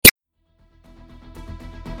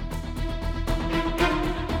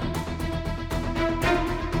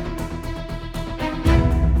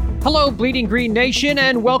Hello, Bleeding Green Nation,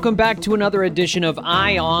 and welcome back to another edition of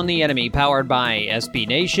Eye on the Enemy, powered by SB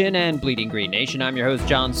Nation and Bleeding Green Nation. I'm your host,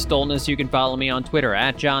 John Stolnis. You can follow me on Twitter,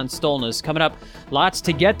 @JohnStolnis. Coming up, lots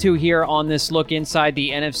to get to here on this look inside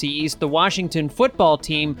the NFC East. The Washington football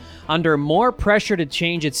team under more pressure to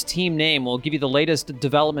change its team name. We'll give you the latest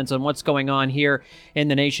developments on what's going on here in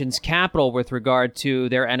the nation's capital with regard to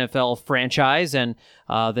their NFL franchise and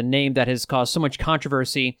the name that has caused so much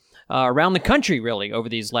controversy around the country, really, over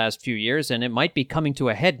these last few years, and it might be coming to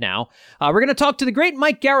a head now. We're going to talk to the great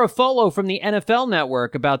Mike Garafolo from the NFL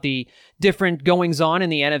Network about the different goings-on in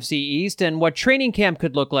the NFC East and what training camp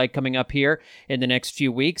could look like coming up here in the next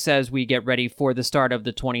few weeks as we get ready for the start of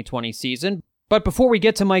the 2020 season. But before we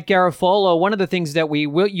get to Mike Garafolo, one of the things that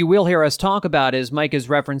you will hear us talk about is Mike is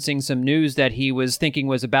referencing some news that he was thinking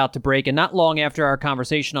was about to break. And not long after our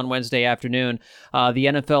conversation on Wednesday afternoon, the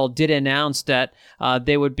NFL did announce that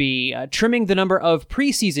they would be trimming the number of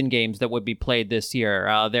preseason games that would be played this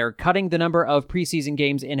year. They're cutting the number of preseason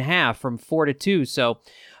games in half from 4 to 2. So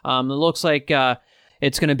it looks like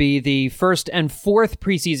it's going to be the first and fourth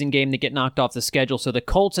preseason game that get knocked off the schedule. So the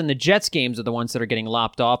Colts and the Jets games are the ones that are getting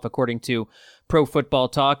lopped off, according to Pro Football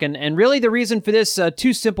Talk. And really the reason for this,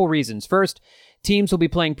 two simple reasons. First, teams will be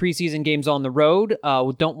playing preseason games on the road,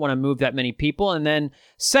 don't want to move that many people. And then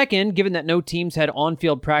second, given that no teams had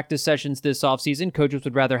on-field practice sessions this offseason, coaches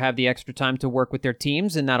would rather have the extra time to work with their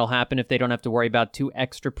teams, and that'll happen if they don't have to worry about 2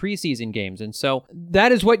 extra preseason games. And so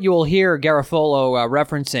that is what you will hear Garafolo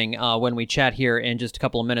referencing when we chat here in just a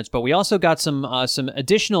couple of minutes. But we also got some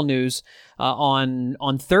additional news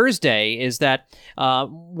on Thursday, is that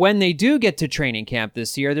when they do get to training camp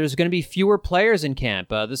this year, there's going to be fewer players in camp.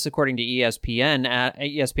 This is according to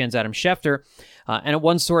ESPN's Adam Schefter. And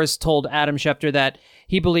one source told Adam Schefter that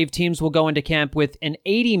he believed teams will go into camp with an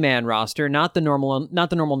 80-man roster, not the normal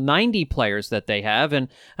 90 players that they have. And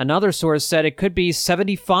another source said it could be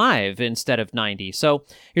 75 instead of 90. So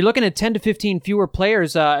you're looking at 10 to 15 fewer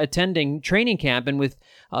players attending training camp, and with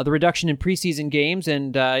the reduction in preseason games,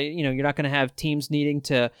 and you're not going to have teams needing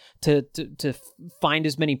to find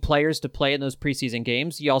as many players to play in those preseason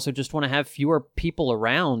games. You also just want to have fewer people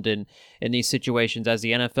around in these situations as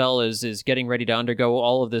the NFL is getting ready to undergo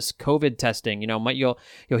all of this COVID testing.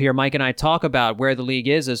 You'll hear Mike and I talk about where the league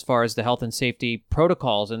is as far as the health and safety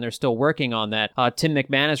protocols, and they're still working on that. Tim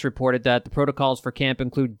McManus reported that the protocols for camp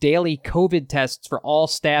include daily COVID tests for all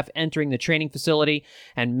staff entering the training facility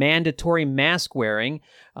and mandatory mask wearing.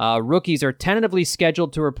 Rookies are tentatively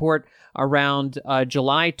scheduled to report around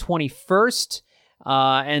July 21st,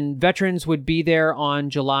 and veterans would be there on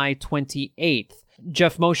July 28th.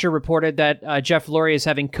 Jeff Mosher reported that Jeff Lurie is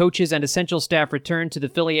having coaches and essential staff return to the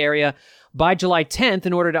Philly area by July 10th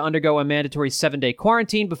in order to undergo a mandatory 7-day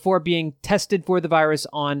quarantine before being tested for the virus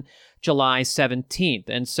on July 17th.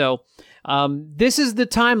 And so this is the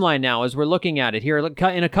timeline now as we're looking at it here.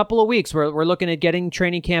 In a couple of weeks, we're looking at getting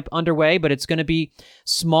training camp underway, but it's going to be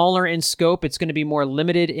smaller in scope. It's going to be more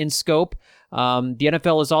limited in scope. The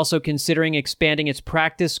NFL is also considering expanding its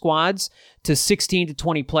practice squads to 16 to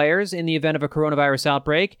 20 players in the event of a coronavirus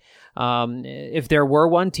outbreak. If there were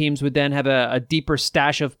one, teams would then have a deeper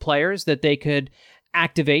stash of players that they could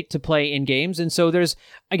activate to play in games. And so there's,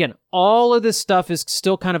 again, all of this stuff is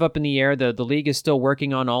still kind of up in the air. The league is still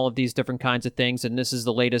working on all of these different kinds of things, and this is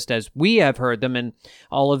the latest as we have heard them, and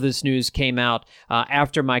all of this news came out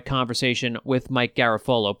after my conversation with Mike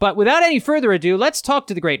Garafolo. But without any further ado, let's talk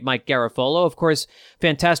to the great Mike Garafolo, of course,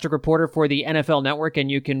 fantastic reporter for the NFL Network, and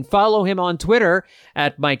you can follow him on Twitter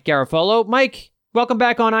 @Mike Garafolo. Mike, welcome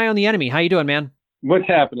back on Eye on the Enemy. How you doing, man? What's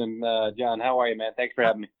happening, John? How are you, man? Thanks for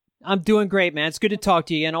having me. I'm doing great, man. It's good to talk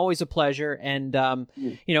to you again. Always a pleasure. And,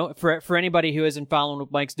 for anybody who isn't following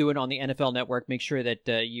what Mike's doing on the NFL Network, make sure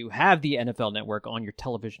that you have the NFL Network on your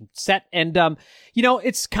television set. And,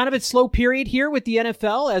 it's kind of a slow period here with the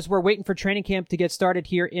NFL as we're waiting for training camp to get started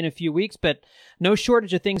here in a few weeks, but no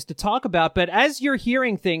shortage of things to talk about. But as you're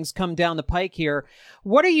hearing things come down the pike here,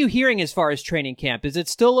 what are you hearing as far as training camp? Does it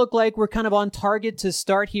still look like we're kind of on target to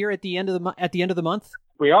start here at the end of the month?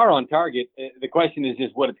 We are on target. The question is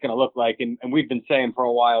just what it's going to look like. And we've been saying for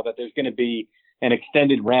a while that there's going to be an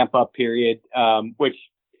extended ramp-up period, which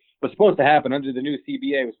was supposed to happen under the new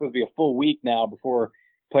CBA. It was supposed to be a full week now before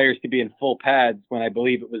players could be in full pads, when I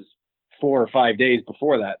believe it was 4 or 5 days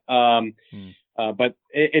before that. But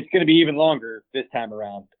it's going to be even longer this time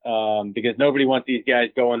around because nobody wants these guys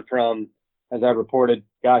going from, as I reported,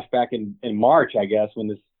 back in March, I guess, when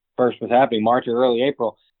this first was happening, March or early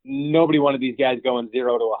April. Nobody wanted these guys going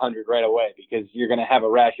 0 to 100 right away because you're going to have a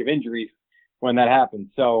rash of injuries when that happens.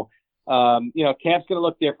 So, camp's going to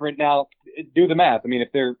look different. Now, do the math. I mean,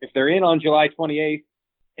 if they're in on July 28th,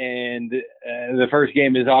 and the first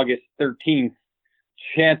game is August 13th,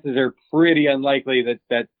 chances are pretty unlikely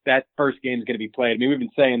that first game is going to be played. I mean, we've been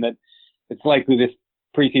saying that it's likely this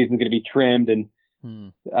preseason is going to be trimmed, and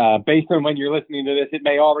based on when you're listening to this, it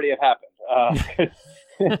may already have happened.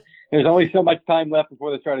 There's only so much time left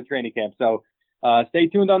before the start of training camp. So stay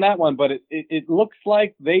tuned on that one. But it looks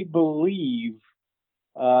like they believe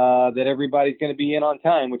that everybody's going to be in on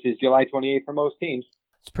time, which is July 28th for most teams.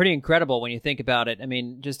 It's pretty incredible when you think about it. I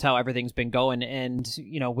mean, just how everything's been going, and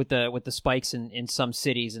with the spikes in some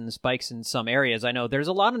cities and the spikes in some areas, I know there's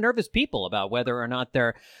a lot of nervous people about whether or not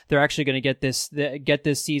they're actually going to get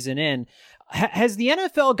this season in. Has the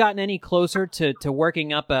NFL gotten any closer to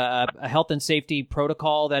working up a health and safety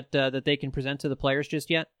protocol that they can present to the players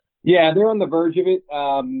just yet? Yeah, they're on the verge of it.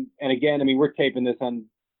 And again, I mean, we're taping this on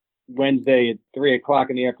Wednesday at 3:00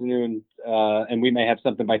 in the afternoon, and we may have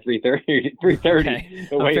something by 3:30. Okay.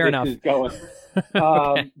 The way fair this enough. is going.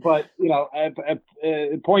 Okay. But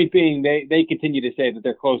point being, they continue to say that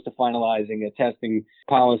they're close to finalizing a testing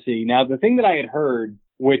policy. Now, the thing that I had heard,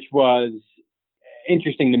 which was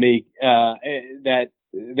interesting to me, that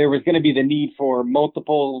there was going to be the need for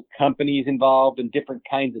multiple companies involved in different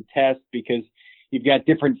kinds of tests because you've got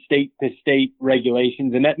different state to state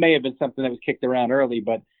regulations, and that may have been something that was kicked around early,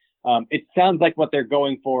 but it sounds like what they're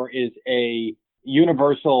going for is a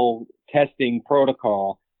universal testing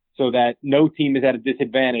protocol so that no team is at a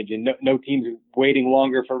disadvantage and no team's waiting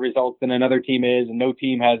longer for results than another team is, and no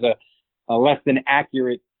team has a less than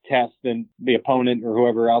accurate test than the opponent or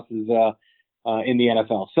whoever else is in the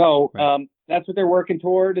NFL. So right. That's what they're working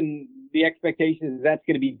toward, and the expectation is that's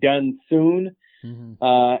going to be done soon. Mm-hmm.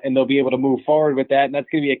 And they'll be able to move forward with that. And that's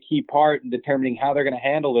going to be a key part in determining how they're going to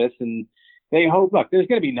handle this. And they hope, look, there's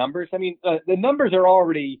going to be numbers. I mean, the numbers are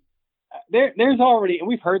already there. There's already, and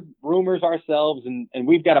we've heard rumors ourselves, and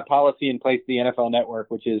we've got a policy in place, the NFL Network,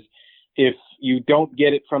 which is if you don't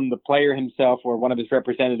get it from the player himself or one of his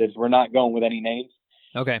representatives, we're not going with any names.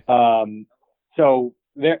 Okay. So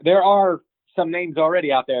there are some names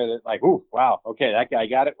already out there that like, ooh, wow, okay, that guy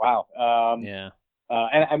got it. Wow. Yeah.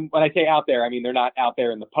 And when I say out there, I mean they're not out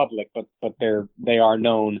there in the public, but they are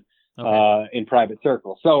known in private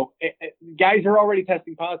circles. So guys are already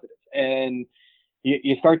testing positive, and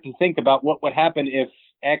you start to think about what would happen if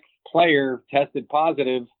X player tested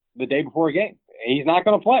positive the day before a game. He's not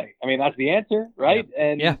going to play. I mean, that's the answer, right?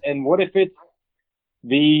 Yeah. And what if it's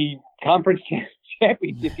the conference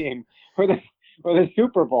championship game or the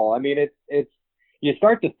Super Bowl? I mean, it's you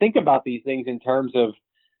start to think about these things in terms of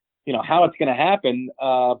how it's going to happen.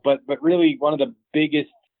 But really one of the biggest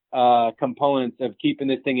components of keeping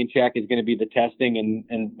this thing in check is going to be the testing,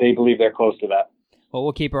 and they believe they're close to that. Well,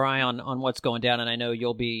 we'll keep our eye on what's going down, and I know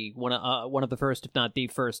you'll be one of the first, if not the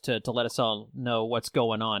first, to let us all know what's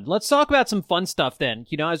going on. Let's talk about some fun stuff then.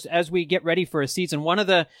 As we get ready for a season, one of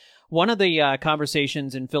the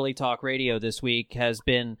conversations in Philly Talk Radio this week has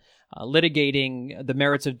been litigating the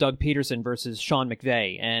merits of Doug Peterson versus Sean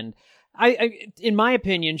McVay, and I in my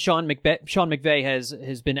opinion, Sean McVay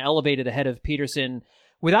has been elevated ahead of Peterson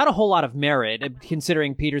without a whole lot of merit,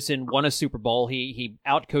 considering Peterson won a Super Bowl. He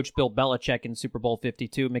outcoached Bill Belichick in Super Bowl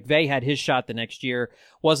 52. McVay had his shot the next year,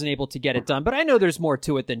 wasn't able to get it done. But I know there's more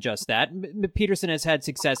to it than just that. Peterson has had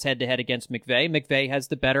success head-to-head against McVay. McVay has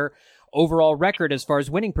the better overall record as far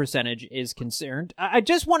as winning percentage is concerned. I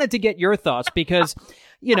just wanted to get your thoughts because,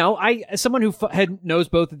 as someone who knows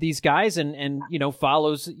both of these guys and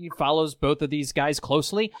follows both of these guys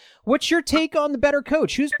closely, what's your take on the better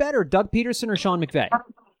coach? Who's better, Doug Peterson or Sean McVay?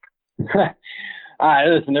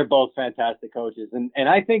 Listen, they're both fantastic coaches. And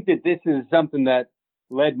I think that this is something that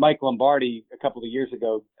led Mike Lombardi a couple of years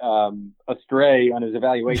ago astray on his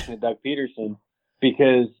evaluation of Doug Peterson,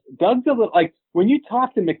 because Doug's a little like, when you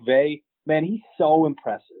talk to McVay, man, he's so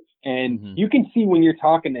impressive. And you can see when you're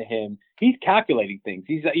talking to him, he's calculating things.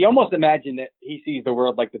 You almost imagine that he sees the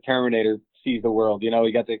world like the Terminator sees the world. You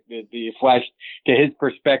got the flash to his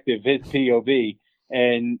perspective, his POV,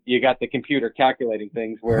 and you got the computer calculating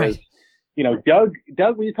things. Whereas, Doug,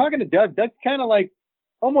 when you're talking to Doug's kind of like,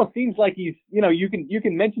 almost seems like he's, you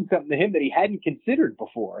can mention something to him that he hadn't considered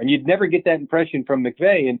before, and you'd never get that impression from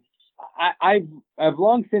McVay. And I've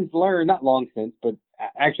long since learned, not long since, but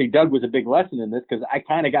actually Doug was a big lesson in this, because I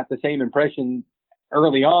kind of got the same impression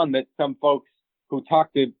early on that some folks who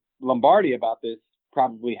talked to Lombardi about this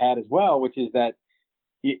probably had as well, which is that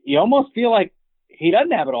you almost feel like he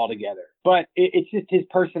doesn't have it all together, but it's just his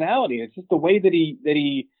personality. It's just the way that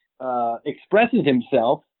he expresses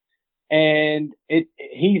himself, and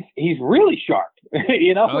he's really sharp.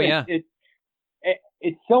 Oh, yeah.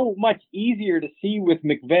 It's so much easier to see with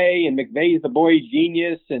McVay, and McVay's the boy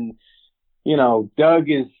genius, and Doug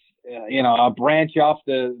is, a branch off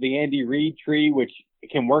the Andy Reid tree, which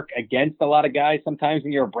can work against a lot of guys sometimes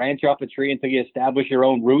when you're a branch off a tree until you establish your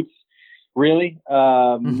own roots, really.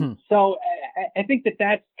 So I think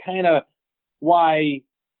that's kind of why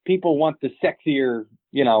people want the sexier,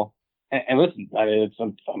 and listen, I mean,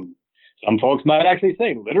 some folks might actually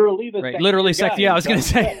say literally the right, literally sexy. Yeah, I was going to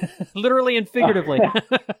say literally and figuratively.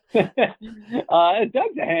 Doug's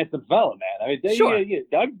a handsome fella, man. I mean, sure.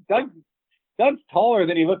 Doug's taller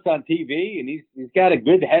than he looks on TV, and he's got a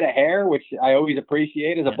good head of hair, which I always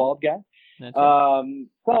appreciate as a bald guy. That's right.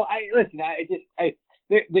 So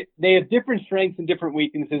they have different strengths and different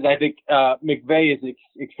weaknesses. I think McVay is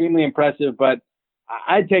extremely impressive, but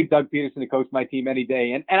I'd take Doug Peterson to coach my team any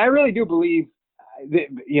day. And I really do believe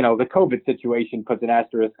the COVID situation puts an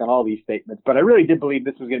asterisk on all these statements, but I really did believe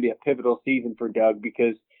this was going to be a pivotal season for Doug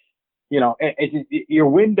because, your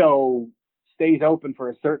window stays open for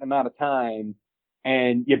a certain amount of time,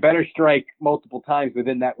 and you better strike multiple times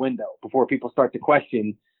within that window before people start to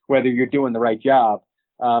question whether you're doing the right job.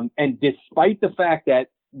 And despite the fact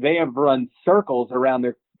that they have run circles around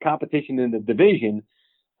their competition in the division,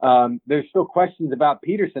 there's still questions about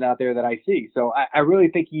Peterson out there that I see. So I really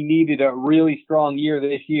think he needed a really strong year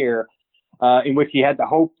this year, in which he had the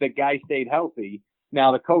hope that guys stayed healthy.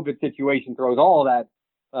 Now the COVID situation throws all that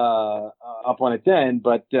up on its end,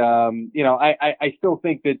 but I still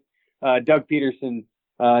think that Doug Peterson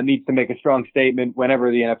needs to make a strong statement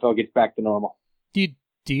whenever the NFL gets back to normal.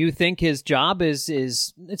 Do you think his job is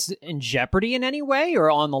it's in jeopardy in any way or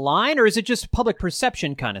on the line, or is it just public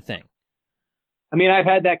perception kind of thing? I mean, I've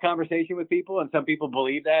had that conversation with people, and some people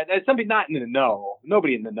believe that. Some people not in the know.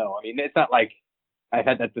 Nobody in the know. I mean, it's not like I've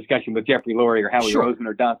had that discussion with Jeffrey Lurie or Howie Roseman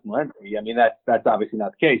or Don Valenti. I mean, that's obviously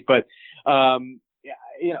not the case. But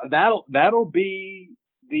that'll be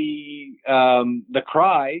the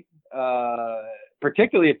cry,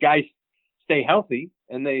 particularly if guys stay healthy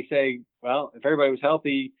and they say, well, if everybody was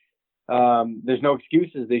healthy, there's no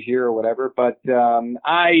excuses this year or whatever. But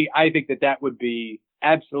I think that would be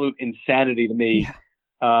absolute insanity to me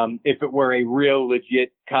if it were a real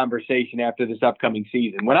legit conversation after this upcoming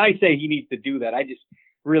season. When I say he needs to do that, I just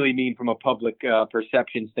really mean from a public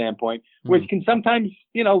perception standpoint, which can sometimes,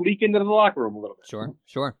 leak into the locker room a little bit.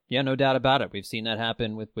 Sure. Yeah, no doubt about it. We've seen that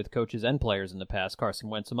happen with coaches and players in the past, Carson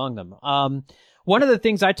Wentz among them. One of the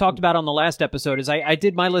things I talked about on the last episode is I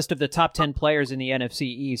did my list of the top 10 players in the NFC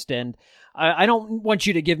East, and I don't want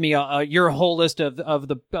you to give me your whole list of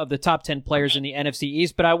the top 10 players in the NFC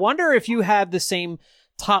East, but I wonder if you have the same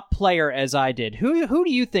top player as I did. Who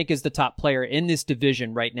do you think is the top player in this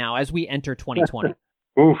division right now as we enter 2020?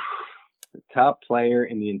 Oof, the top player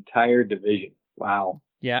in the entire division. Wow.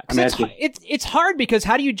 Yeah, I mean, it's hard because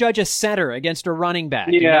how do you judge a center against a running back?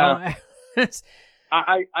 Yeah.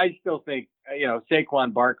 I still think,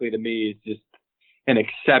 Saquon Barkley to me is just an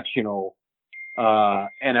exceptional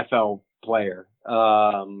NFL player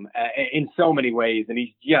in so many ways, and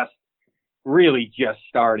he's really just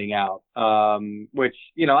starting out, which,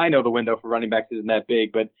 I know the window for running backs isn't that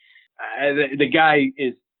big, but the guy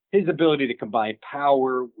is his ability to combine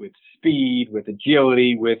power with speed, with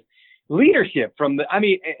agility, with leadership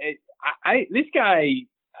this guy,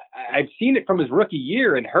 I've seen it from his rookie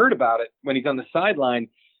year and heard about it when he's on the sideline.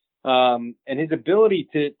 And his ability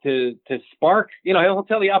to spark, he'll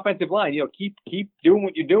tell the offensive line, keep doing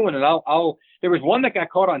what you're doing. And there was one that got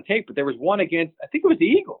caught on tape, but there was one against, I think it was the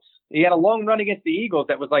Eagles. He had a long run against the Eagles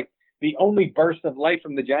that was like the only burst of life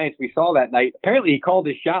from the Giants we saw that night. Apparently he called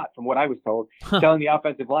his shot from what I was told, telling the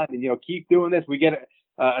offensive line, and, keep doing this. We get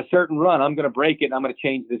a certain run. I'm going to break it and I'm going to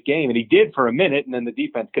change this game. And he did for a minute, and then the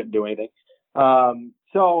defense couldn't do anything.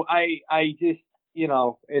 So I just,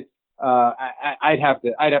 it's, I'd have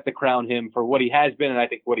to crown him for what he has been, and I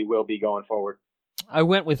think what he will be going forward. I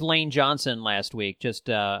went with Lane Johnson last week. Just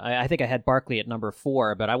I think I had Barkley at number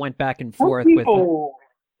 4, but I went back and forth with.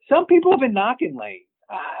 Some people have been knocking Lane.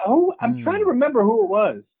 I'm trying to remember who it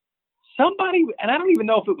was. Somebody, and I don't even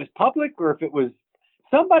know if it was public or if it was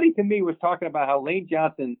somebody to me was talking about how Lane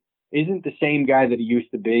Johnson isn't the same guy that he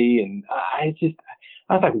used to be, and I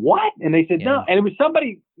was like, what? And they said no, and it was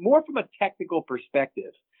somebody more from a technical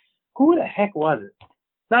perspective. Who the heck was it?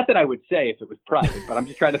 Not that I would say if it was private, but I'm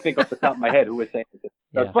just trying to think off the top of my head who was saying it.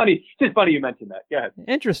 So it's funny. It's just funny you mentioned that. Go ahead.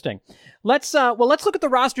 Interesting. Let's look at the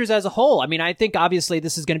rosters as a whole. I mean, I think obviously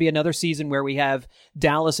this is going to be another season where we have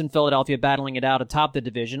Dallas and Philadelphia battling it out atop the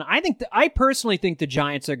division. I personally think the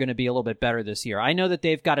Giants are going to be a little bit better this year. I know that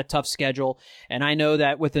they've got a tough schedule, and I know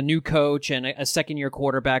that with a new coach and a second-year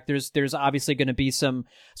quarterback, there's obviously going to be some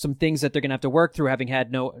things that they're going to have to work through, having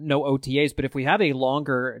had no OTAs. But if we have a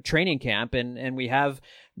longer training camp and we have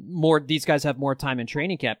these guys have more time in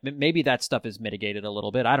training camp. Maybe that stuff is mitigated a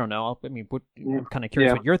little bit. I don't know. I mean, I'm kind of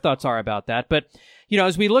curious what your thoughts are about that. But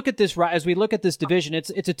as we look at this division, it's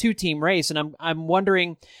a 2-team race, and I'm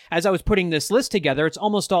wondering, as I was putting this list together, it's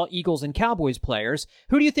almost all Eagles and Cowboys players.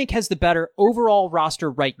 Who do you think has the better overall roster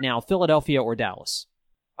right now, Philadelphia or Dallas?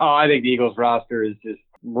 Oh, I think the Eagles roster is just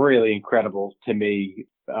really incredible to me,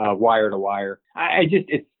 wire to wire.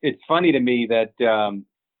 It's funny to me that,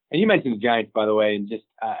 and you mentioned the Giants, by the way, and just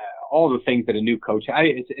all the things that a new coach.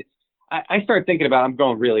 I start thinking about. I'm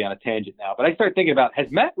going really on a tangent now, but I start thinking about: has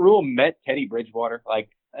Matt Rule met Teddy Bridgewater? Like,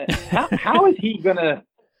 how is he gonna?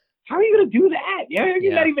 How are you gonna do that?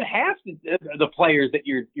 You're not even half the players that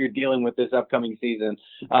you're dealing with this upcoming season.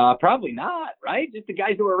 Probably not, right? Just the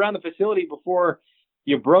guys that were around the facility before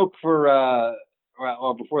you broke for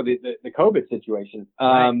before the COVID situation.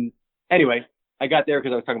 Right. Anyway. I got there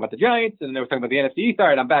because I was talking about the Giants, and then I was talking about the NFC East. All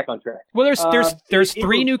right, I'm back on track. Well, there's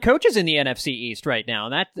 3 new coaches in the NFC East right now.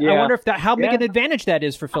 And I wonder how big an advantage that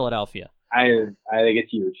is for Philadelphia. I think it's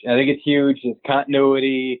huge. It's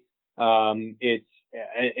continuity. Listen,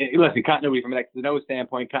 continuity from an X and O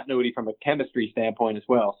standpoint, continuity from a chemistry standpoint as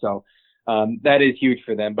well. So that is huge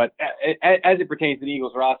for them. But as it pertains to the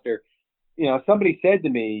Eagles roster, somebody said to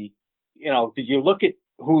me, did you look at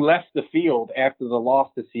who left the field after the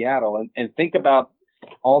loss to Seattle and think about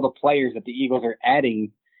all the players that the Eagles are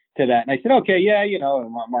adding to that. And I said, okay,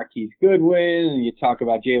 Marquise Goodwin, and you talk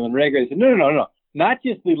about Jalen Reagor. I said, no, not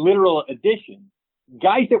just the literal addition,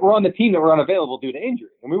 guys that were on the team that were unavailable due to injury.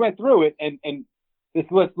 And we went through it, and this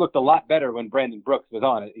list looked a lot better when Brandon Brooks was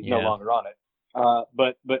on it. He's no longer on it.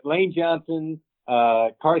 But Lane Johnson,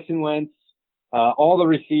 Carson Wentz, all the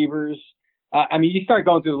receivers. You start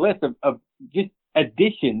going through the list of just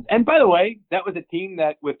additions. And by the way, that was a team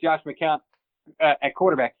that with Josh McCown at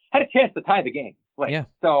quarterback had a chance to tie the game.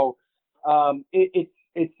 So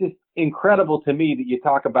it's just incredible to me that you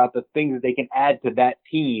talk about the things that they can add to that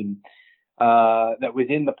team that was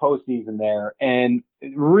in the postseason there. And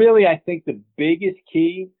really, I think the biggest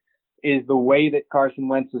key is the way that Carson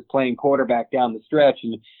Wentz was playing quarterback down the stretch.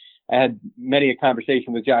 And I had many a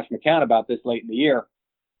conversation with Josh McCown about this late in the year.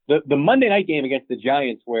 The Monday night game against the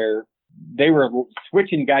Giants, where they were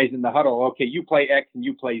switching guys in the huddle. Okay, you play X and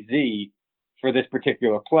you play Z for this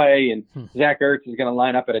particular play. And Zach Ertz is going to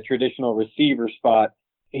line up at a traditional receiver spot.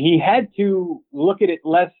 He had to look at it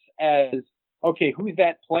less as, okay, who's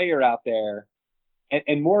that player out there?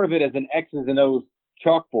 And more of it as an X's and O's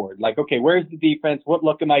chalkboard. Like, okay, where's the defense? What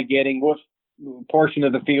look am I getting? What portion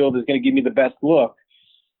of the field is going to give me the best look?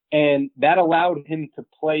 And that allowed him to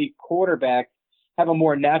play quarterback, have a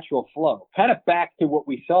more natural flow. Kind of back to what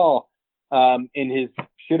we saw in his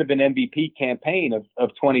should have been MVP campaign of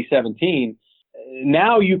 2017.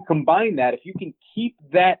 Now you combine that, if you can keep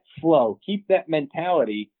that flow, keep that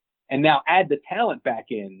mentality, and now add the talent back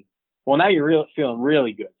in, well, now you're feeling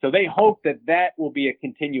really good. So they hope that will be a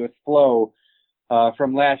continuous flow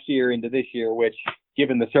from last year into this year, which,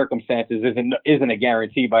 given the circumstances, isn't a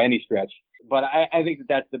guarantee by any stretch. But I think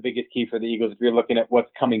that's the biggest key for the Eagles if you're looking at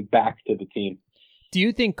what's coming back to the team. Do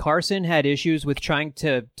you think Carson had issues with trying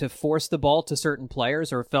to force the ball to certain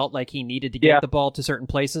players, or felt like he needed to get the ball to certain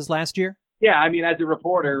places last year? Yeah, as a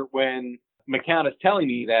reporter, when McCown is telling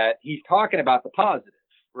me that, he's talking about the positive,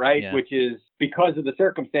 right? Yeah. Which is because of the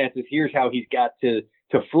circumstances, here's how he's got to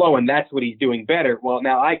flow, and that's what he's doing better. Well,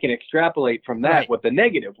 now I can extrapolate from that what the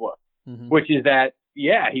negative was, which is that,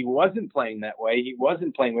 he wasn't playing that way. He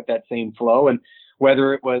wasn't playing with that same flow. And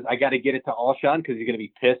whether it was, I got to get it to Alshon because he's going to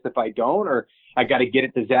be pissed if I don't, or I got to get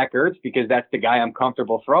it to Zach Ertz because that's the guy I'm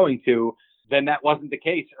comfortable throwing to, then that wasn't the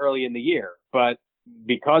case early in the year. But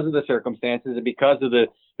because of the circumstances and because of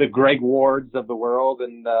the Greg Wards of the world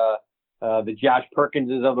and the Josh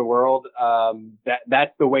Perkinses of the world,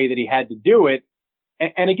 that's the way that he had to do it.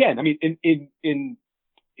 And again, in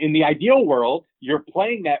the ideal world, you're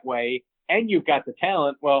playing that way and you've got the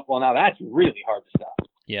talent. Well, now that's really hard to stop.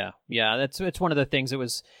 Yeah, it's one of the things that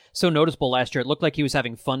was so noticeable last year. It looked like he was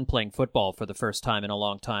having fun playing football for the first time in a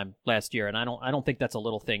long time last year, and I don't think that's a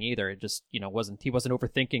little thing either. It just he wasn't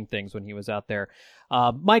overthinking things when he was out there.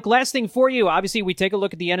 Mike, last thing for you. Obviously, we take a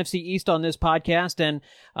look at the NFC East on this podcast, and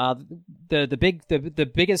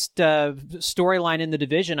the biggest storyline in the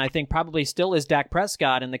division, I think, probably still is Dak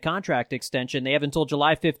Prescott and the contract extension. They have until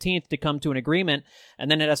July 15th to come to an agreement, and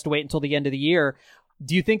then it has to wait until the end of the year.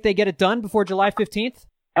 Do you think they get it done before July 15th?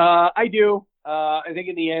 I do. I think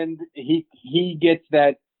in the end, he gets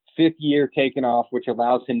that 5th year taken off, which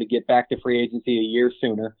allows him to get back to free agency a year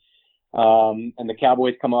sooner. And the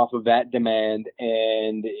Cowboys come off of that demand,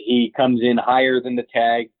 and he comes in higher than the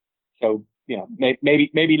tag. So,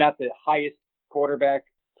 maybe not the highest quarterback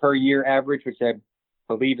per year average, which I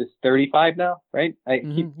believe is 35 now, right? I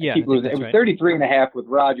keep losing. It was right. 33.5 with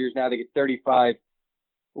Rodgers. Now they get 35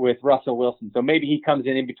 with Russell Wilson. So maybe he comes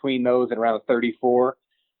in between those at around 34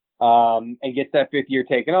 and gets that 5th year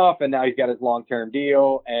taken off. And now he's got his long-term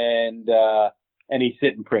deal and he's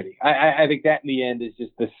sitting pretty. I think that in the end is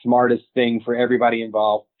just the smartest thing for everybody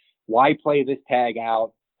involved. Why play this tag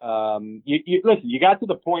out? Listen, you got to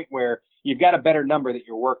the point where you've got a better number that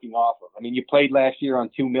you're working off of. I mean, you played last year on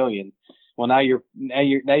 $2 million. Well, now you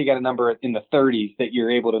got a number in the 30s that you're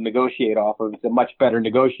able to negotiate off of. It's a much better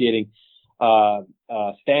negotiating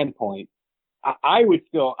standpoint. I would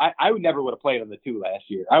never would have played on the 2 last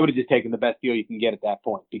year. I would have just taken the best deal you can get at that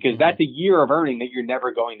point, because that's a year of earning that you're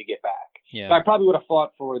never going to get back. Yeah. So I probably would have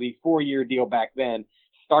fought for the 4-year deal back then,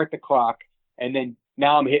 start the clock, and then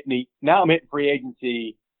now I'm hitting free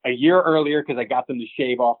agency a year earlier because I got them to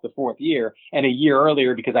shave off the 4th year, and a year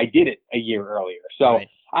earlier because I did it a year earlier. So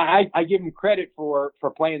right. I give him credit for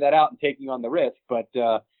playing that out and taking on the risk, but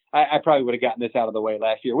I probably would have gotten this out of the way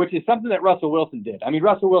last year, which is something that Russell Wilson did. I mean,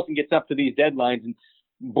 Russell Wilson gets up to these deadlines and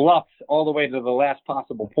bluffs all the way to the last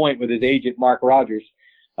possible point with his agent, Mark Rodgers,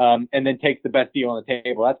 and then takes the best deal on the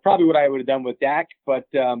table. That's probably what I would have done with Dak, but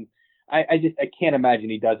I can't imagine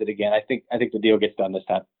he does it again. I think the deal gets done this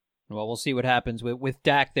time. Well, we'll see what happens with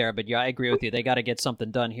Dak there, but yeah, I agree with you. They got to get something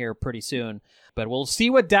done here pretty soon. But we'll see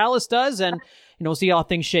what Dallas does, and we'll see how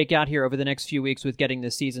things shake out here over the next few weeks with getting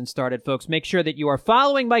this season started, folks. Make sure that you are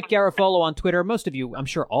following Mike Garafolo on Twitter. Most of you, I'm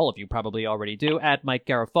sure all of you probably already do, at Mike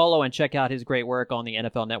Garafolo, and check out his great work on the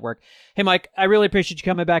NFL Network. Hey, Mike, I really appreciate you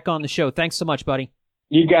coming back on the show. Thanks so much, buddy.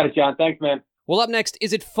 You got it, John. Thanks, man. Well, up next,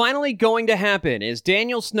 is it finally going to happen? Is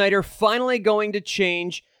Daniel Snyder finally going to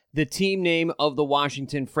change the team name of the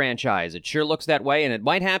Washington franchise? It sure looks that way, and it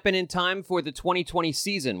might happen in time for the 2020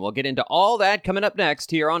 season. We'll get into all that coming up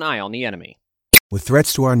next here on Eye on the Enemy. With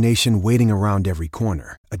threats to our nation waiting around every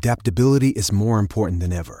corner, adaptability is more important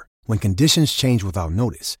than ever. When conditions change without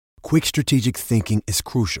notice, quick strategic thinking is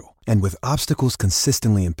crucial. And with obstacles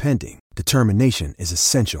consistently impending, determination is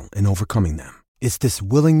essential in overcoming them. It's this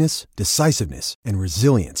willingness, decisiveness, and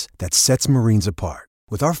resilience that sets Marines apart.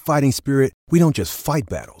 With our fighting spirit, we don't just fight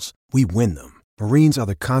battles, we win them. Marines are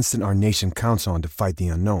the constant our nation counts on to fight the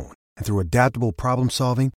unknown. And through adaptable problem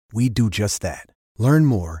solving, we do just that. Learn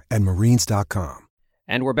more at Marines.com.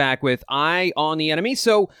 And we're back with Eye on the Enemy.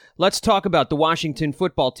 So let's talk about the Washington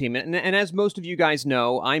football team. And as most of you guys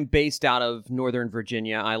know, I'm based out of Northern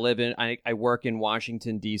Virginia. I work in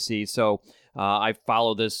Washington, D.C., so I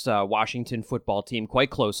follow this Washington football team quite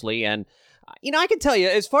closely. And I can tell you,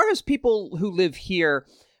 as far as people who live here,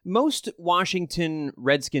 most Washington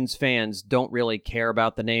Redskins fans don't really care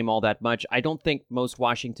about the name all that much. I don't think most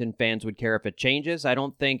Washington fans would care if it changes. I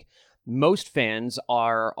don't think most fans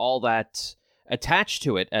are all that attached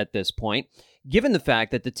to it at this point, given the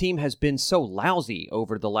fact that the team has been so lousy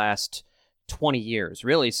over the last 20 years,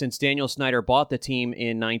 really, since Daniel Snyder bought the team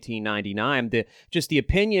in 1999. The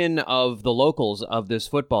opinion of the locals of this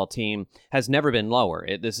football team has never been lower.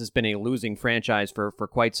 This has been a losing franchise for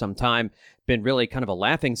quite some time, been really kind of a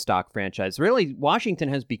laughingstock franchise. Really, Washington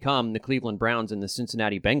has become the Cleveland Browns and the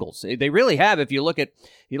Cincinnati Bengals. They really have. If you look at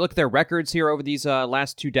their records here over these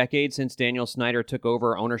last 2 decades since Daniel Snyder took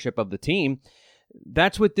over ownership of the team,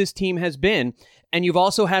 that's what this team has been. And you've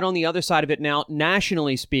also had on the other side of it now,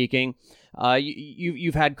 nationally speaking,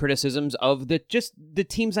 you've had criticisms of the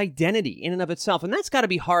team's identity in and of itself. And that's got to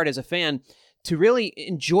be hard as a fan to really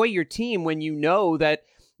enjoy your team when you know that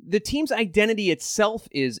the team's identity itself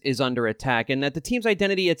is under attack, and that the team's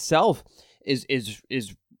identity itself is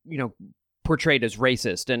portrayed as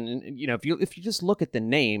racist. And if you just look at the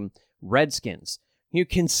name Redskins, you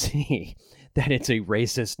can see that it's a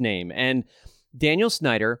racist name. And Daniel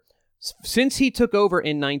Snyder, since he took over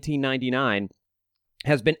in 1999,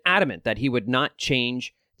 has been adamant that he would not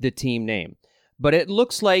change the team name. But it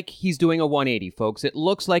looks like he's doing a 180, folks. It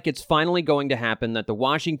looks like it's finally going to happen, that the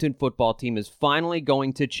Washington football team is finally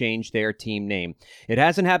going to change their team name. It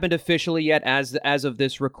hasn't happened officially yet as of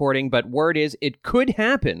this recording, but word is it could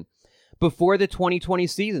happen before the 2020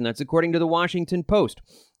 season. That's according to the Washington Post.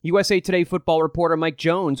 USA Today football reporter Mike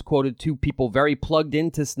Jones quoted 2 people very plugged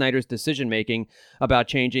into Snyder's decision-making about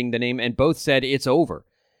changing the name, and both said it's over.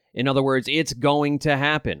 In other words, it's going to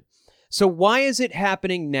happen. So why is it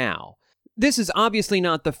happening now? This is obviously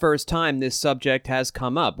not the first time this subject has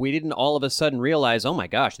come up. We didn't all of a sudden realize, oh my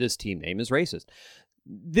gosh, this team name is racist.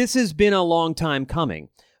 This has been a long time coming.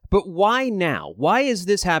 But why now? Why is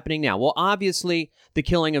this happening now? Well, obviously, the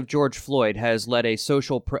killing of George Floyd has led a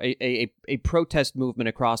protest movement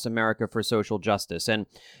across America for social justice, and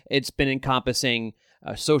it's been encompassing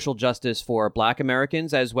social justice for Black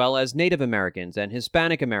Americans as well as Native Americans and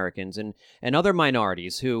Hispanic Americans and other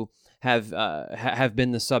minorities who have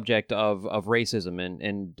been the subject of racism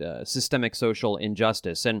and systemic social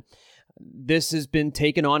injustice. And this has been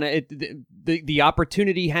taken on. The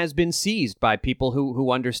opportunity has been seized by people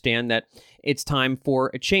who understand that it's time for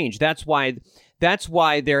a change. That's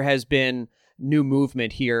why there has been new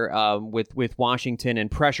movement here with Washington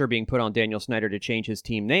and pressure being put on Daniel Snyder to change his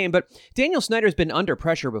team name. But Daniel Snyder's been under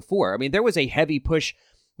pressure before. I mean, there was a heavy push,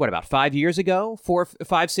 about 5 years ago,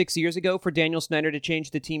 6 years ago, for Daniel Snyder to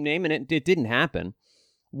change the team name, and it didn't happen.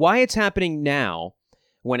 Why it's happening now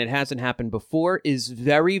when it hasn't happened before is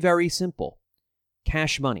very, very simple.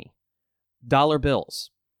 Cash money. Dollar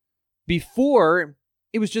bills. Before,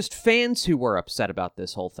 it was just fans who were upset about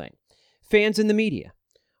this whole thing. Fans in the media.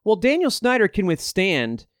 Well, Daniel Snyder can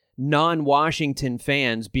withstand non-Washington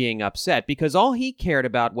fans being upset because all he cared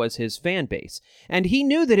about was his fan base. And he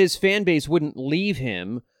knew that his fan base wouldn't leave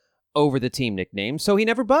him over the team nickname, so he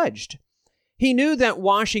never budged. He knew that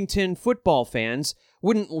Washington football fans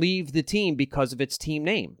wouldn't leave the team because of its team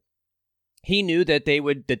name. He knew that they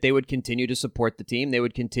would continue to support the team. They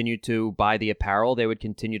would continue to buy the apparel. They would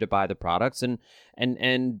continue to buy the products, and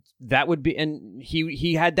that would be. And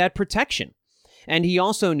he had that protection. And he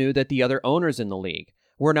also knew that the other owners in the league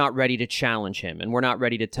were not ready to challenge him and were not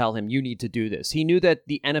ready to tell him, you need to do this. He knew that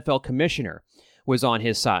the NFL commissioner was on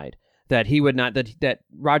his side, that he would not, that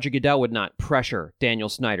Roger Goodell would not pressure Daniel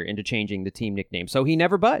Snyder into changing the team nickname. So he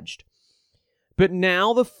never budged. But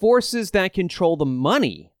now the forces that control the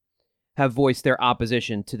money have voiced their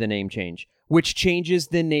opposition to the name change, which changes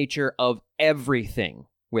the nature of everything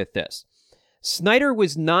with this. Snyder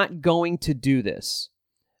was not going to do this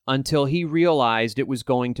until he realized it was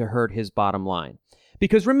going to hurt his bottom line.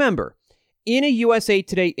 Because remember, in a USA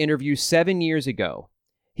Today interview 7 years ago,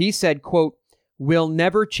 he said, quote, "We'll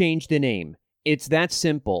never change the name. It's that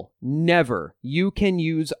simple. Never. You can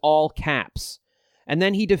use all caps." And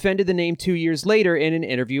then he defended the name 2 years later in an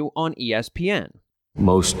interview on ESPN.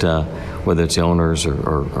 Most, whether it's the owners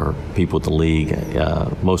or people at the league,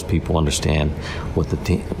 most people understand what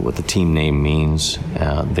the team name means.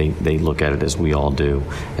 They look at it, as we all do,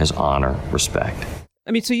 as honor, respect.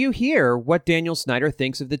 I mean, so you hear what Daniel Snyder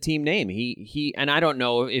thinks of the team name. He and I don't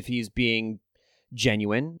know if he's being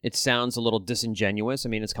genuine. It sounds a little disingenuous. I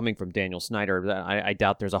mean, it's coming from Daniel Snyder. I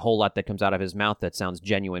doubt there's a whole lot that comes out of his mouth that sounds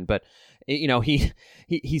genuine, but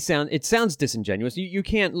it sounds disingenuous. You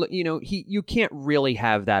can't really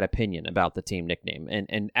have that opinion about the team nickname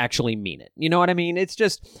and actually mean it. You know what I mean? It's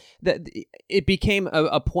just that it became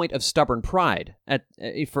a point of stubborn pride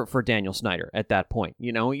for Daniel Snyder at that point.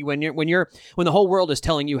 You know, when the whole world is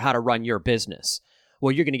telling you how to run your business,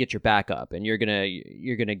 well, you're going to get your back up, and you're going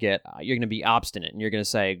to be obstinate, and you're going to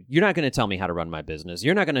say, you're not going to tell me how to run my business.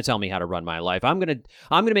 You're not going to tell me how to run my life. I'm going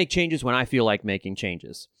to make changes when I feel like making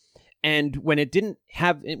changes. And when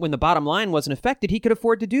the bottom line wasn't affected, he could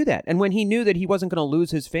afford to do that. And when he knew that he wasn't going to lose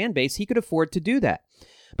his fan base, he could afford to do that.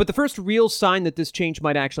 But the first real sign that this change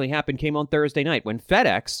might actually happen came on Thursday night when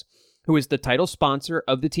FedEx, who is the title sponsor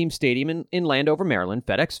of the team stadium in Landover, Maryland,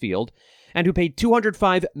 FedEx Field, and who paid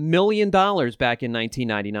 $205 million back in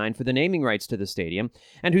 1999 for the naming rights to the stadium,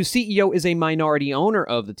 and whose CEO is a minority owner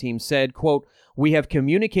of the team, said, quote, "We have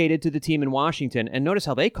communicated to the team in Washington," and notice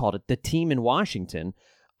how they called it, the team in Washington,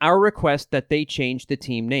 "our request that they change the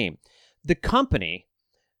team name." The company,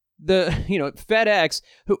 FedEx,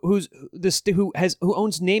 who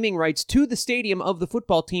owns naming rights to the stadium of the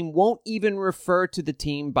football team, won't even refer to the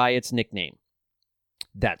team by its nickname.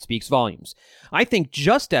 That speaks volumes. I think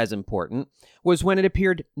just as important was when it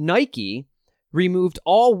appeared Nike removed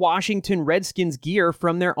all Washington Redskins gear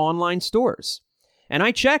from their online stores. And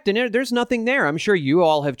I checked, and there's nothing there. I'm sure you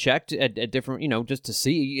all have checked at different, just to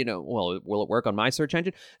see, well, will it work on my search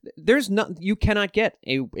engine? You cannot get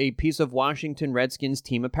a piece of Washington Redskins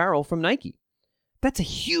team apparel from Nike. That's a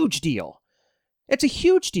huge deal. It's a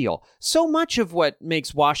huge deal. So much of what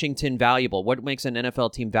makes Washington valuable, what makes an NFL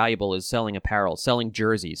team valuable, is selling apparel, selling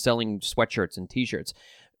jerseys, selling sweatshirts and T-shirts.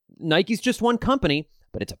 Nike's just one company,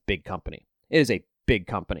 but it's a big company. It is a big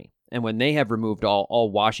company. And when they have removed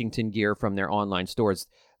all Washington gear from their online stores,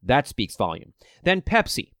 that speaks volume. Then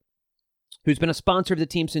Pepsi, who's been a sponsor of the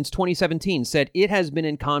team since 2017, said it has been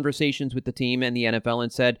in conversations with the team and the NFL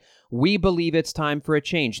and said, "We believe it's time for a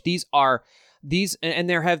change." And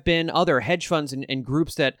there have been other hedge funds and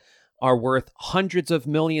groups that are worth hundreds of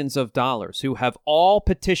millions of dollars, who have all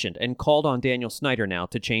petitioned and called on Daniel Snyder now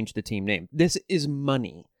to change the team name. This is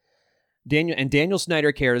money. Daniel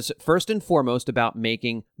Snyder cares first and foremost about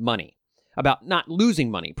making money, about not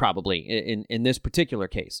losing money, probably, in this particular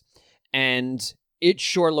case. And it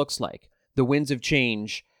sure looks like the winds of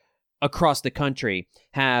change across the country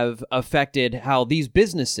have affected how these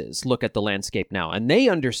businesses look at the landscape now. And they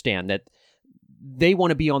understand that they want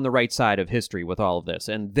to be on the right side of history with all of this.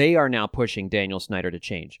 And they are now pushing Daniel Snyder to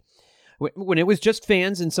change. When it was just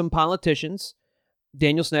fans and some politicians,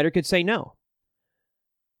 Daniel Snyder could say no.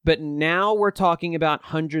 But now we're talking about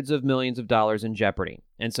hundreds of millions of dollars in jeopardy.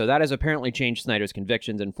 And so that has apparently changed Snyder's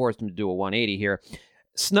convictions and forced him to do a 180 here.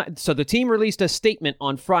 So the team released a statement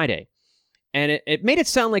on Friday, and it made it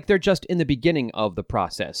sound like they're just in the beginning of the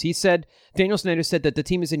process. Daniel Snyder said that the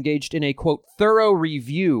team is engaged in a, quote, thorough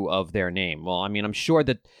review of their name. Well, I mean, I'm sure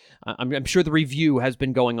the review has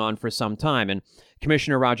been going on for some time. And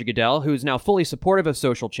Commissioner Roger Goodell, who's now fully supportive of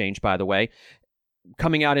social change, by the way,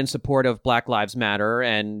 coming out in support of Black Lives Matter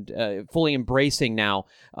and fully embracing now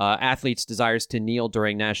athletes' desires to kneel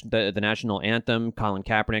during the national anthem, Colin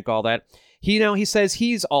Kaepernick, all that. He says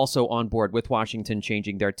he's also on board with Washington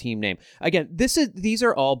changing their team name. Again, these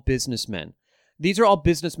are all businessmen. These are all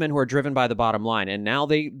businessmen who are driven by the bottom line, and now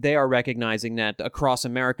they are recognizing that across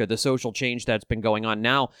America, the social change that's been going on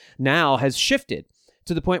now has shifted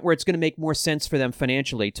to the point where it's going to make more sense for them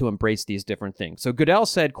financially to embrace these different things. So Goodell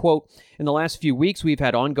said, quote, "In the last few weeks, we've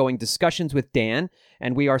had ongoing discussions with Dan,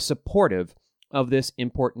 and we are supportive of this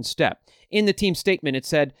important step." In the team statement, it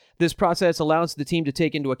said, "This process allows the team to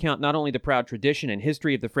take into account not only the proud tradition and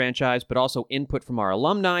history of the franchise, but also input from our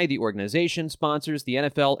alumni, the organization, sponsors, the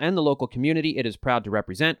NFL, and the local community it is proud to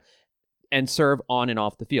represent and serve on and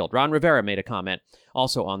off the field." Ron Rivera made a comment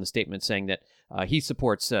also on the statement saying that he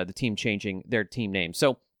supports the team changing their team name.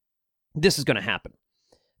 So this is going to happen.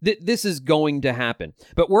 This is going to happen.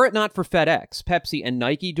 But were it not for FedEx, Pepsi, and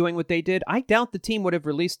Nike doing what they did, I doubt the team would have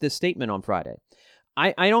released this statement on Friday.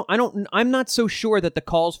 I'm not so sure that the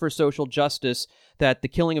calls for social justice, that the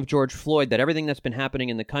killing of George Floyd, that everything that's been happening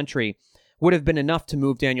in the country would have been enough to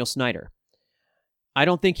move Daniel Snyder. I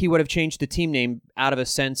don't think he would have changed the team name out of a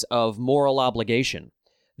sense of moral obligation.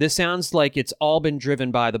 This sounds like it's all been driven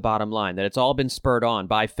by the bottom line, that it's all been spurred on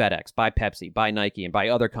by FedEx, by Pepsi, by Nike, and by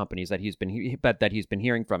other companies that he's been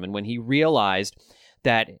hearing from. And when he realized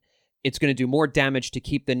that it's going to do more damage to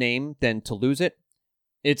keep the name than to lose it,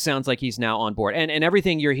 it sounds like he's now on board. And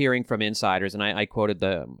everything you're hearing from insiders, and I quoted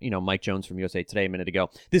Mike Jones from USA Today a minute ago,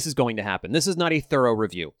 this is going to happen. This is not a thorough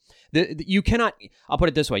review. You cannot, I'll put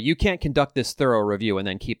it this way, you can't conduct this thorough review and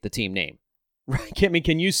then keep the team name. Right? I mean,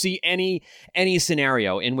 can you see any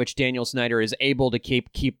scenario in which Daniel Snyder is able to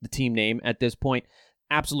keep the team name at this point?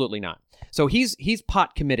 Absolutely not. So he's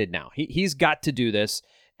pot committed now. He's got to do this,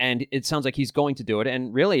 and it sounds like he's going to do it.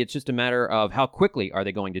 And really, it's just a matter of how quickly are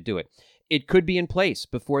they going to do it. It could be in place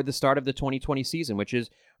before the start of the 2020 season, which is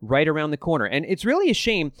right around the corner. And it's really a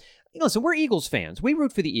shame. Listen, we're Eagles fans. We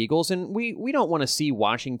root for the Eagles, and we don't want to see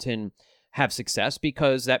Washington have success,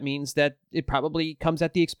 because that means that it probably comes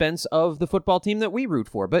at the expense of the football team that we root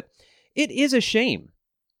for. But it is a shame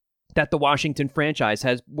that the Washington franchise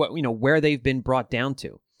has where they've been brought down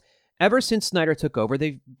to. Ever since Snyder took over,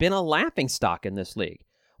 they've been a laughingstock in this league,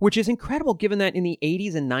 which is incredible given that in the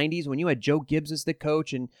 80s and 90s, when you had Joe Gibbs as the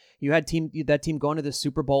coach and you had that team going to the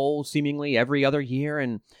Super Bowl seemingly every other year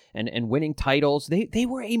and winning titles, they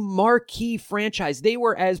were a marquee franchise. They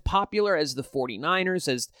were as popular as the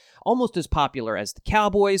 49ers, almost as popular as the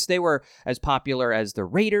Cowboys. They were as popular as the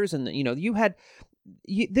Raiders, and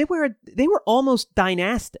they were almost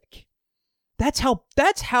dynastic. That's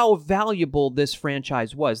how valuable this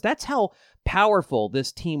franchise was. That's how powerful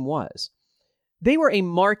this team was. They were a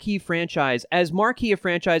marquee franchise, as marquee a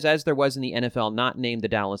franchise as there was in the NFL, not named the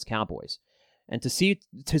Dallas Cowboys. And to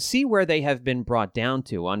see where they have been brought down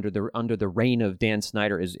to under the reign of Dan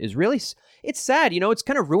Snyder is really, it's sad. It's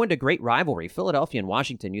kind of ruined a great rivalry. Philadelphia and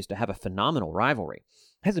Washington used to have a phenomenal rivalry.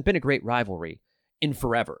 It hasn't been a great rivalry in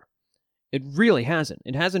forever. It really hasn't.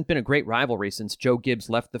 It hasn't been a great rivalry since Joe Gibbs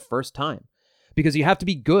left the first time, because you have to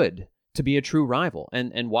be good to be a true rival.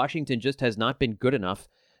 And Washington just has not been good enough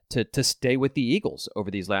to stay with the Eagles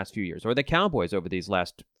over these last few years, or the Cowboys over these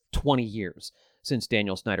last 20 years. since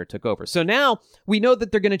Daniel Snyder took over. So now we know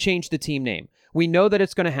that they're going to change the team name. We know that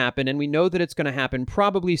it's going to happen, and we know that it's going to happen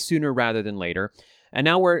probably sooner rather than later. And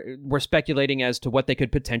now we're speculating as to what they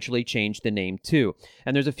could potentially change the name to.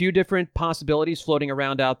 And there's a few different possibilities floating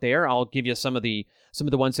around out there. I'll give you some of the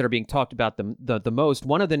ones that are being talked about the most.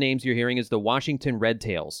 One of the names you're hearing is the Washington Red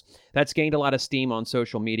Tails. That's gained a lot of steam on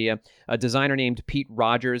social media. A designer named Pete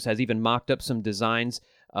Rogers has even mocked up some designs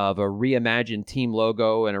of a reimagined team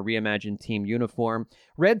logo and a reimagined team uniform.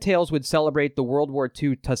 Red Tails would celebrate the World War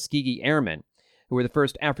II Tuskegee Airmen, who were the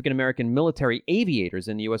first African-American military aviators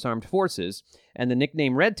in the U.S. Armed Forces, and the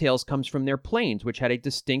nickname Red Tails comes from their planes, which had a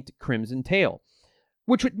distinct crimson tail,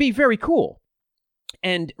 which would be very cool.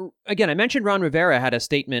 And again, I mentioned Ron Rivera had a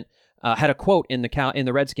statement, had a quote in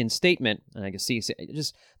the Redskins statement, and I can see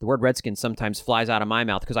just the word Redskins sometimes flies out of my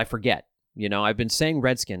mouth because I forget. You know, I've been saying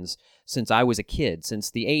Redskins since I was a kid, since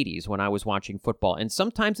the 80s when I was watching football, and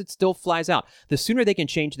sometimes it still flies out. The sooner they can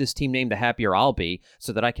change this team name, the happier I'll be,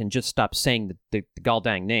 so that I can just stop saying the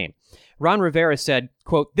goddamn name. Ron Rivera said,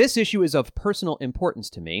 quote, "This issue is of personal importance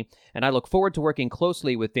to me, and I look forward to working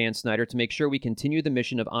closely with Dan Snyder to make sure we continue the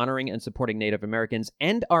mission of honoring and supporting Native Americans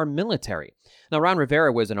and our military." Now, Ron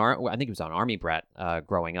Rivera was I think he was an Army brat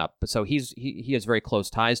growing up, so he has very close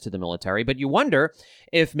ties to the military. But you wonder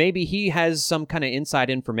if maybe he has some kind of inside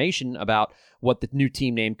information about what the new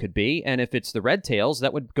team name could be, and if it's the Red Tails,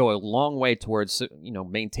 that would go a long way towards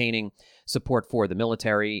maintaining support for the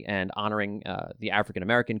military and honoring the African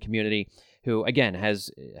American community, who again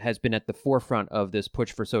has been at the forefront of this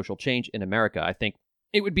push for social change in America. I think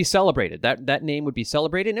it would be celebrated. That name would be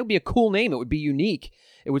celebrated, and it would be a cool name. It would be unique.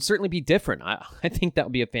 It would certainly be different. I think that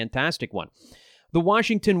would be a fantastic one. The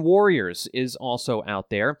Washington Warriors is also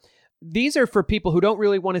out there. These are for people who don't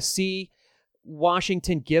really want to see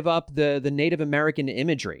Washington give up the Native American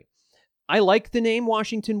imagery. I like the name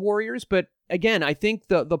Washington Warriors, but again, I think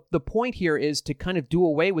the point here is to kind of do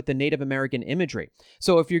away with the Native American imagery.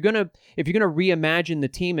 So if you're gonna reimagine the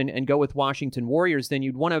team and go with Washington Warriors, then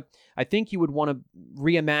you would want to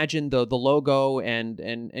reimagine the logo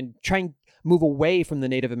and try and move away from the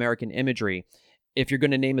Native American imagery if you're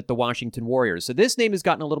going to name it the Washington Warriors. So this name has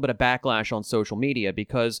gotten a little bit of backlash on social media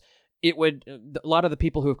because a lot of the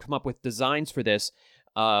people who have come up with designs for this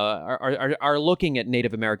are looking at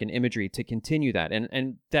Native American imagery to continue that,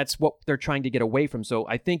 and that's what they're trying to get away from. So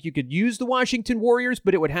I think you could use the Washington Warriors,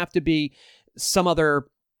 but it would have to be some other.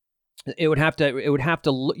 It would have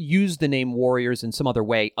to use the name Warriors in some other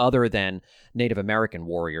way other than Native American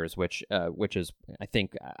Warriors, which is I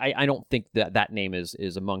don't think that name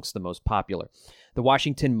is amongst the most popular. The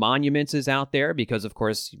Washington Monuments is out there because, of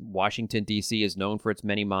course, Washington, D.C. is known for its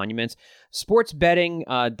many monuments.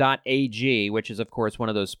 Sportsbetting.ag, which is, of course, one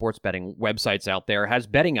of those sports betting websites out there, has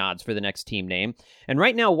betting odds for the next team name. And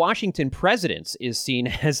right now, Washington Presidents is seen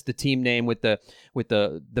as the team name with the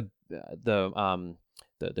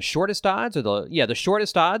shortest odds, the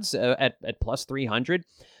shortest odds at plus 300.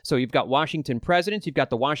 So you've got Washington Presidents, you've got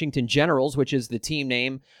the Washington Generals, which is the team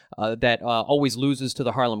name that always loses to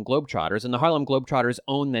the Harlem Globetrotters, and the Harlem Globetrotters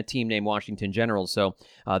own that team name Washington Generals, so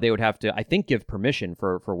they would have to, I think, give permission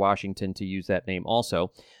for Washington to use that name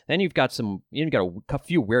also. Then you've got a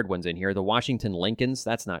few weird ones in here. The Washington Lincolns,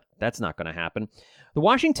 that's not going to happen. The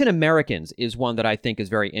Washington Americans is one that I think is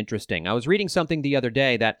very interesting. I was reading something the other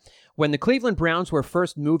day that when the Cleveland Browns were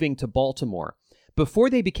first moving to Baltimore, before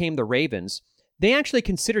they became the Ravens, they actually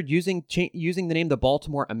considered using the name the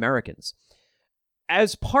Baltimore Americans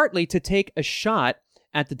as partly to take a shot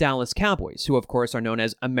at the Dallas Cowboys, who, of course, are known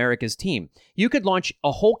as America's team. You could launch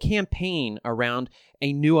a whole campaign around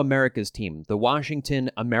a new America's team, the Washington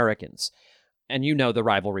Americans. And you know the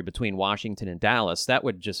rivalry between Washington and Dallas. That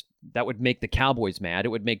would make the Cowboys mad. It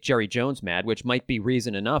would make Jerry Jones mad, which might be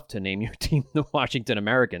reason enough to name your team the Washington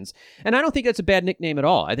Americans. And I don't think that's a bad nickname at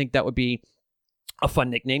all. I think that would be a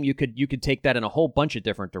fun nickname. You could take that in a whole bunch of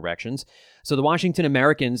different directions. So the Washington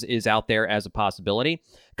Americans is out there as a possibility.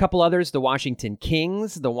 A couple others, the Washington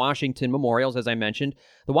Kings, the Washington Memorials, as I mentioned,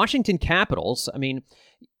 the Washington Capitals. I mean,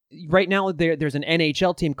 right now, there's an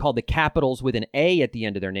NHL team called the Capitals with an A at the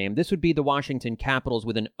end of their name. This would be the Washington Capitals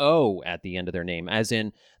with an O at the end of their name, as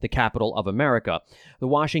in the capital of America. The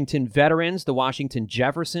Washington Veterans, the Washington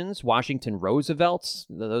Jeffersons, Washington Roosevelts,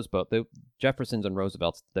 the Jeffersons and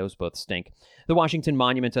Roosevelts, those both stink. The Washington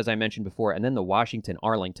Monuments, as I mentioned before, and then the Washington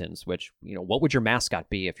Arlingtons, which, what would your mascot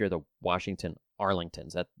be if you're the Washington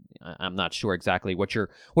Arlingtons. That I'm not sure exactly what your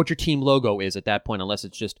team logo is at that point, unless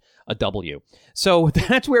it's just a W. So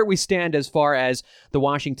that's where we stand as far as the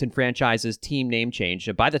Washington franchise's team name change.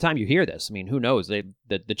 By the time you hear this, I mean, who knows?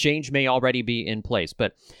 The change may already be in place,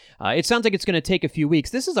 but it sounds like it's going to take a few weeks.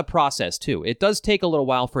 This is a process too. It does take a little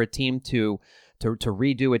while for a team to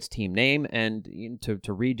redo its team name and to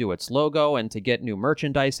redo its logo and to get new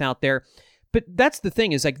merchandise out there. But that's the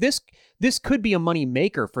thing, is like this could be a money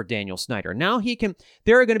maker for Daniel Snyder. Now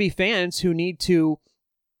there are going to be fans who need to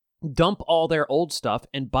dump all their old stuff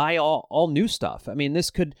and buy all new stuff. I mean,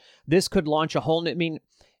 this could launch a whole, I mean,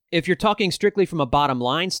 if you're talking strictly from a bottom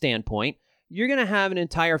line standpoint, you're going to have an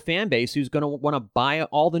entire fan base who's going to want to buy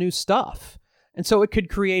all the new stuff. And so it could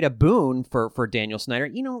create a boon for Daniel Snyder.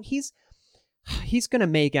 You know, he's going to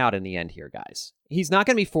make out in the end here, guys. He's not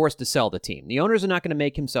going to be forced to sell the team. The owners are not going to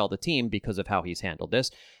make him sell the team because of how he's handled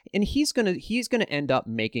this. And he's going to end up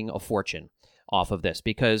making a fortune off of this,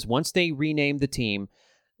 because once they rename the team,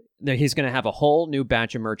 he's going to have a whole new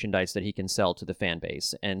batch of merchandise that he can sell to the fan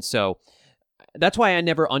base. And so that's why I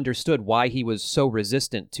never understood why he was so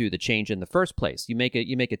resistant to the change in the first place. You make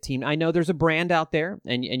a team. I know there's a brand out there,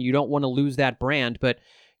 and you don't want to lose that brand, but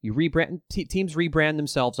you teams rebrand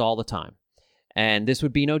themselves all the time. And this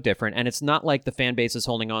would be no different. And it's not like the fan base is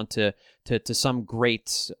holding on to some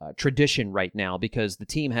great tradition right now because the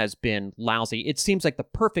team has been lousy. It seems like the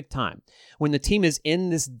perfect time when the team is in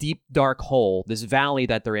this deep, dark hole, this valley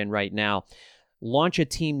that they're in right now. Launch a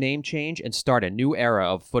team name change and start a new era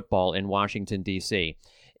of football in Washington, D.C.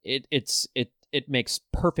 It makes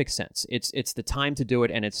perfect sense. It's the time to do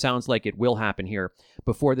it, and it sounds like it will happen here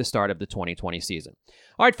before the start of the 2020 season.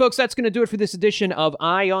 All right, folks, that's going to do it for this edition of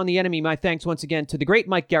Eye on the Enemy. My thanks once again to the great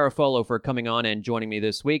Mike Garafolo for coming on and joining me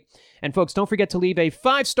this week. And folks, don't forget to leave a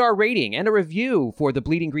 5-star rating and a review for the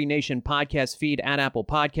Bleeding Green Nation podcast feed at Apple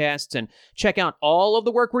Podcasts, and check out all of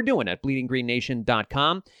the work we're doing at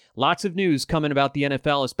bleedinggreennation.com. Lots of news coming about the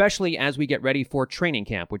NFL, especially as we get ready for training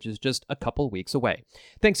camp, which is just a couple weeks away.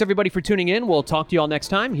 Thanks, everybody, for tuning in. We'll talk to you all next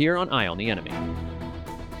time here on Eye on the Enemy.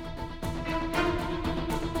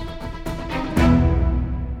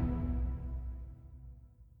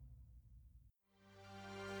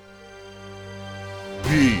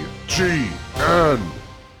 BGN.